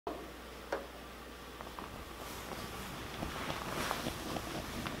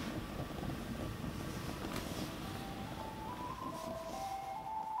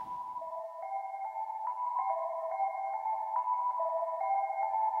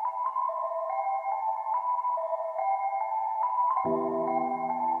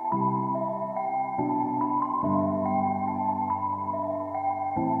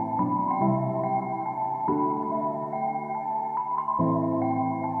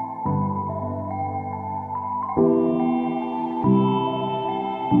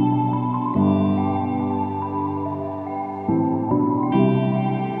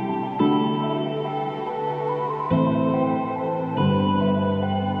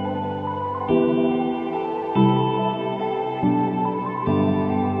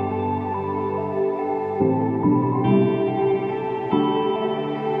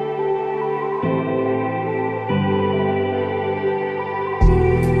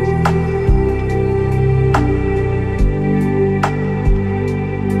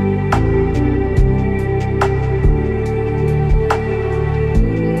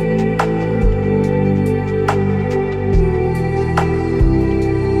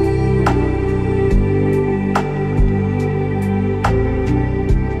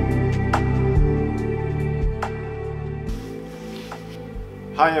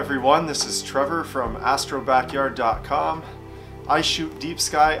everyone, this is Trevor from AstroBackyard.com. I shoot deep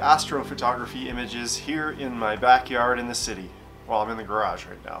sky astrophotography images here in my backyard in the city. Well, I'm in the garage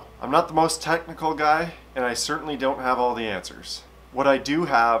right now. I'm not the most technical guy, and I certainly don't have all the answers. What I do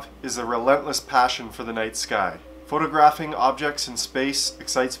have is a relentless passion for the night sky. Photographing objects in space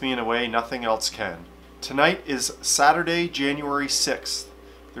excites me in a way nothing else can. Tonight is Saturday, January 6th.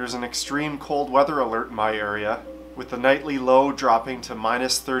 There's an extreme cold weather alert in my area, with the nightly low dropping to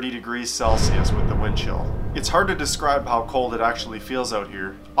minus 30 degrees Celsius with the wind chill. It's hard to describe how cold it actually feels out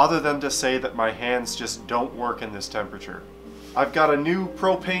here, other than to say that my hands just don't work in this temperature. I've got a new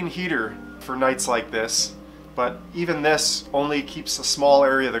propane heater for nights like this, but even this only keeps a small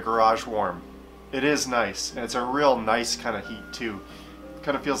area of the garage warm. It is nice, and it's a real nice kind of heat too. It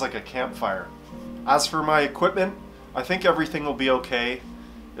kind of feels like a campfire. As for my equipment, I think everything will be okay,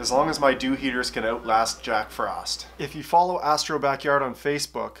 as long as my dew heaters can outlast Jack Frost. If you follow Astro Backyard on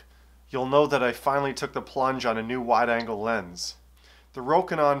Facebook, you'll know that I finally took the plunge on a new wide-angle lens. The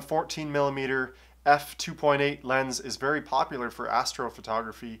Rokinon 14mm f2.8 lens is very popular for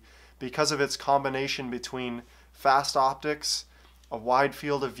astrophotography because of its combination between fast optics, a wide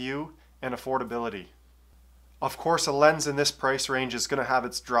field of view, and affordability. Of course, a lens in this price range is going to have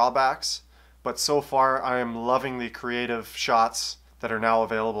its drawbacks, but so far I am loving the creative shots that are now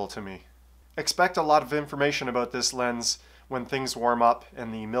available to me. Expect a lot of information about this lens when things warm up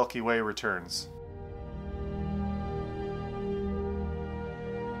and the Milky Way returns.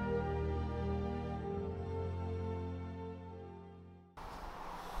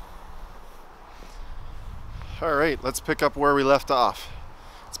 Alright, let's pick up where we left off.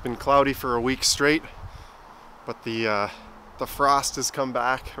 It's been cloudy for a week straight, but the frost has come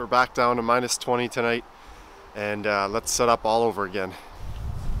back. We're back down to minus 20 tonight, and let's set up all over again.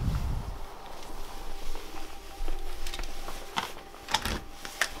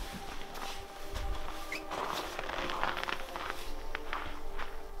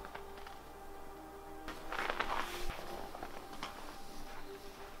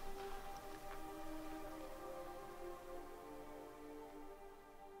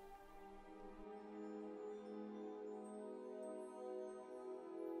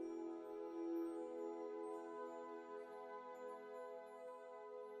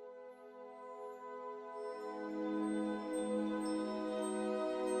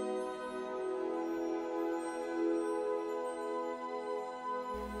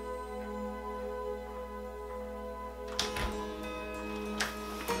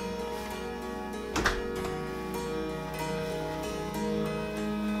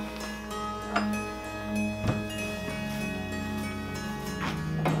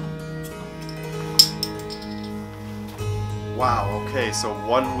 Wow, okay, so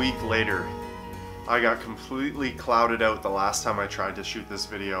 1 week later, I got completely clouded out the last time I tried to shoot this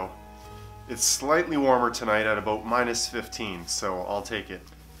video. It's slightly warmer tonight at about minus 15, so I'll take it.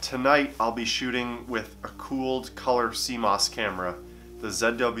 Tonight, I'll be shooting with a cooled color CMOS camera, the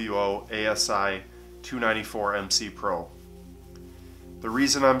ZWO ASI 294 MC Pro. The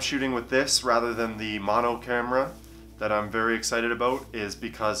reason I'm shooting with this rather than the mono camera that I'm very excited about is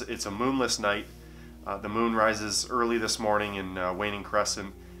because it's a moonless night. The moon rises early this morning in waning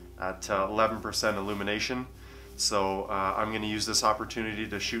crescent at 11% illumination, so I'm going to use this opportunity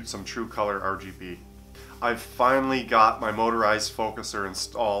to shoot some true color RGB. I've finally got my motorized focuser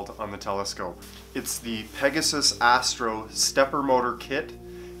installed on the telescope. It's the Pegasus Astro stepper motor kit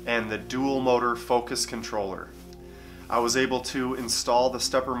and the dual motor focus controller. I was able to install the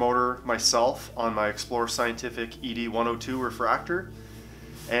stepper motor myself on my Explore Scientific ED102 refractor,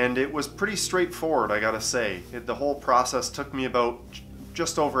 and it was pretty straightforward, I gotta say. The whole process took me about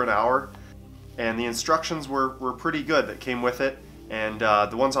just over an hour, and the instructions were pretty good that came with it, and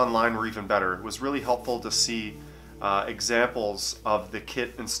the ones online were even better. It was really helpful to see examples of the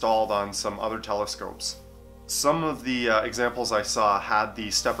kit installed on some other telescopes. Some of the examples I saw had the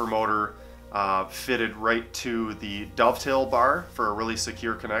stepper motor fitted right to the dovetail bar for a really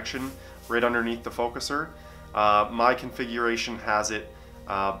secure connection right underneath the focuser. My configuration has it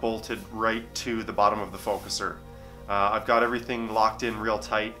bolted right to the bottom of the focuser. I've got everything locked in real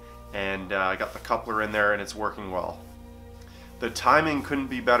tight, and I got the coupler in there and it's working well. The timing couldn't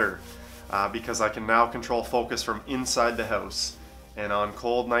be better because I can now control focus from inside the house, and on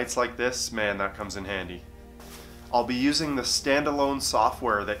cold nights like this, man, that comes in handy. I'll be using the standalone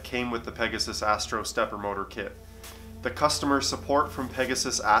software that came with the Pegasus Astro stepper motor kit. The customer support from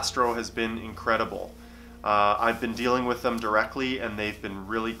Pegasus Astro has been incredible. I've been dealing with them directly, and they've been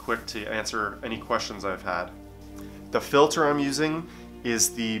really quick to answer any questions I've had. The filter I'm using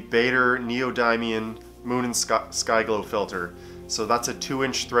is the Baader Neodymium Moon and Sky Glow filter. So that's a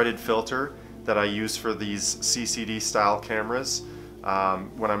 2-inch threaded filter that I use for these CCD style cameras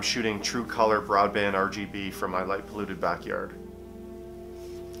when I'm shooting true color broadband RGB from my light polluted backyard.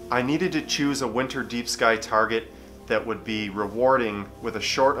 I needed to choose a winter deep sky target that would be rewarding with a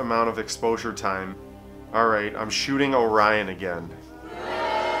short amount of exposure time. Alright, I'm shooting Orion again.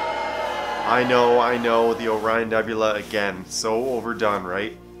 I know, the Orion Nebula again. So overdone,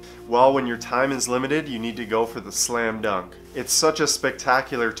 right? Well, when your time is limited, you need to go for the slam dunk. It's such a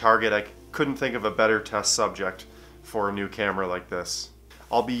spectacular target, I couldn't think of a better test subject for a new camera like this.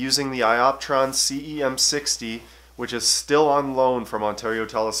 I'll be using the Ioptron CEM60, which is still on loan from Ontario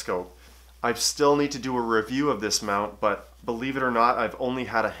Telescope. I still need to do a review of this mount, but believe it or not, I've only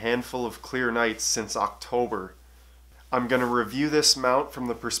had a handful of clear nights since October. I'm going to review this mount from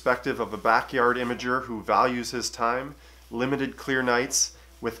the perspective of a backyard imager who values his time, limited clear nights,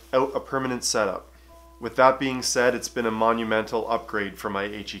 without a permanent setup. With that being said, it's been a monumental upgrade from my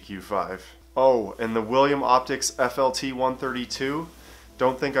HEQ5. Oh, and the William Optics FLT 132?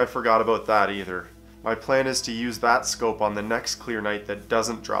 Don't think I forgot about that either. My plan is to use that scope on the next clear night that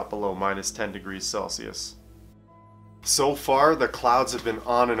doesn't drop below -10 degrees Celsius. So far, the clouds have been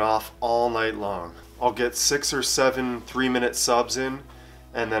on and off all night long. I'll get 6 or 7 3-minute subs in,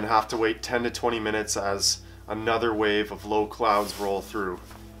 and then have to wait 10 to 20 minutes as another wave of low clouds roll through.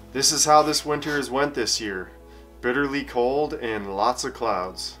 This is how this winter has went this year. Bitterly cold and lots of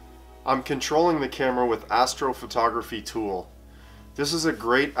clouds. I'm controlling the camera with astrophotography tool. This is a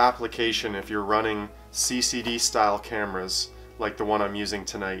great application if you're running CCD style cameras like the one I'm using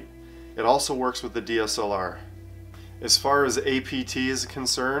tonight. It also works with the DSLR. As far as APT is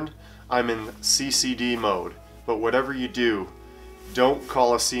concerned, I'm in CCD mode, but whatever you do, don't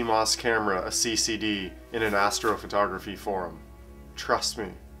call a CMOS camera a CCD in an astrophotography forum. Trust me.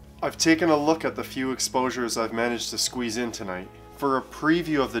 I've taken a look at the few exposures I've managed to squeeze in tonight. For a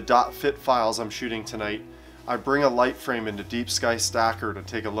preview of the .fit files I'm shooting tonight, I bring a light frame into Deep Sky Stacker to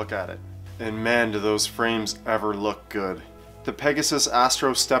take a look at it. And man, do those frames ever look good. The Pegasus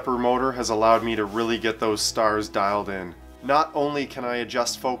Astro stepper motor has allowed me to really get those stars dialed in. Not only can I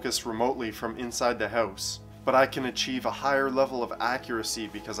adjust focus remotely from inside the house, but I can achieve a higher level of accuracy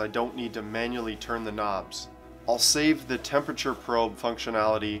because I don't need to manually turn the knobs. I'll save the temperature probe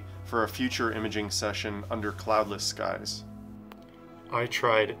functionality for a future imaging session under cloudless skies. I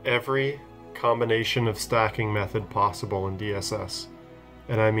tried every combination of stacking method possible in DSS,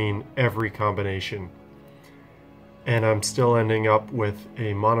 and I mean every combination, and I'm still ending up with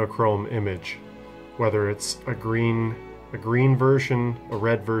a monochrome image, whether it's a green version, a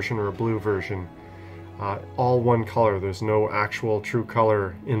red version, or a blue version. All one color. There's no actual true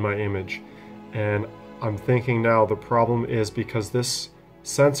color in my image, and I'm thinking now the problem is because this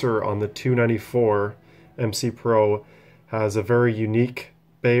sensor on the 294 MC Pro has a very unique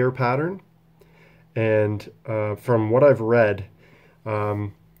Bayer pattern, and from what I've read,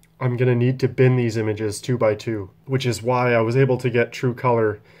 I'm going to need to bin these images 2 by 2, which is why I was able to get true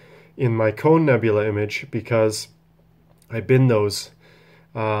color in my Cone Nebula image, because I binned those.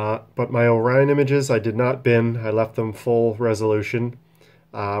 But my Orion images I did not bin. I left them full resolution,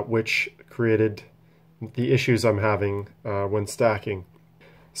 which created the issues I'm having when stacking.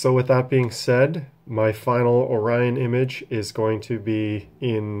 So with that being said, my final Orion image is going to be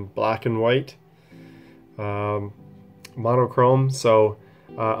in black and white, monochrome. So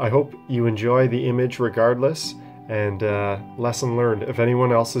I hope you enjoy the image regardless, and lesson learned. If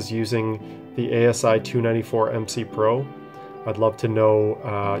anyone else is using the ASI 294 MC Pro, I'd love to know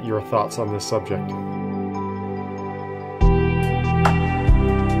your thoughts on this subject.